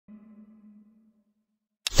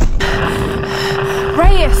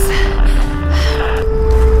Reyes!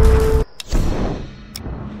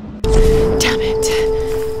 Damn it.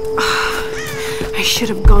 I should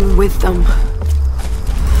have gone with them.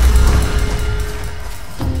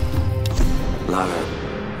 Lara,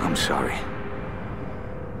 I'm sorry.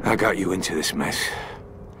 I got you into this mess.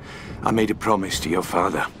 I made a promise to your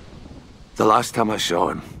father. The last time I saw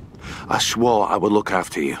him, I swore I would look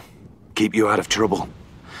after you, keep you out of trouble.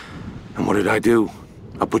 And what did I do?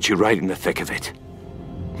 I put you right in the thick of it.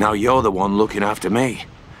 Now you're the one looking after me.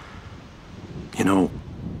 You know,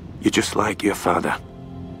 you're just like your father.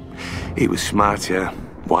 He was smarter,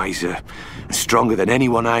 wiser, and stronger than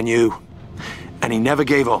anyone I knew. And he never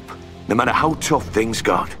gave up, no matter how tough things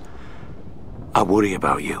got. I worry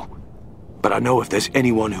about you. But I know if there's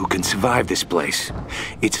anyone who can survive this place,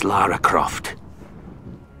 it's Lara Croft.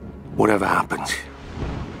 Whatever happens,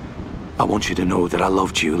 I want you to know that I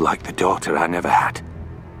loved you like the daughter I never had.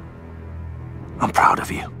 I'm proud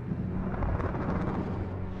of you.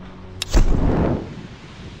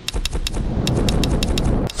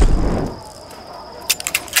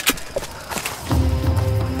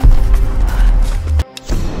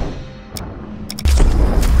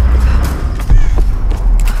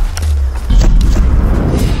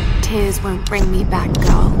 Tears won't bring me back,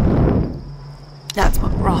 girl. That's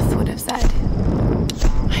what Roth would have said.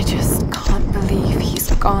 I just can't believe he's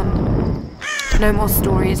gone. No more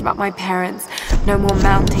stories about my parents. No more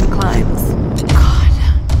mountain climbs. God,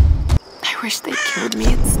 I wish they killed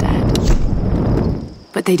me instead.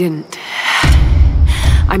 But they didn't.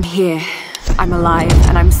 I'm here. I'm alive,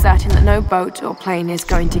 and I'm certain that no boat or plane is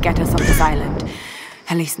going to get us off this island.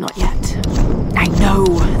 At least not yet. I know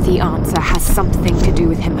the answer has something to do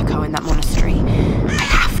with Himiko and that monastery. I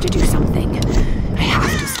have to do something.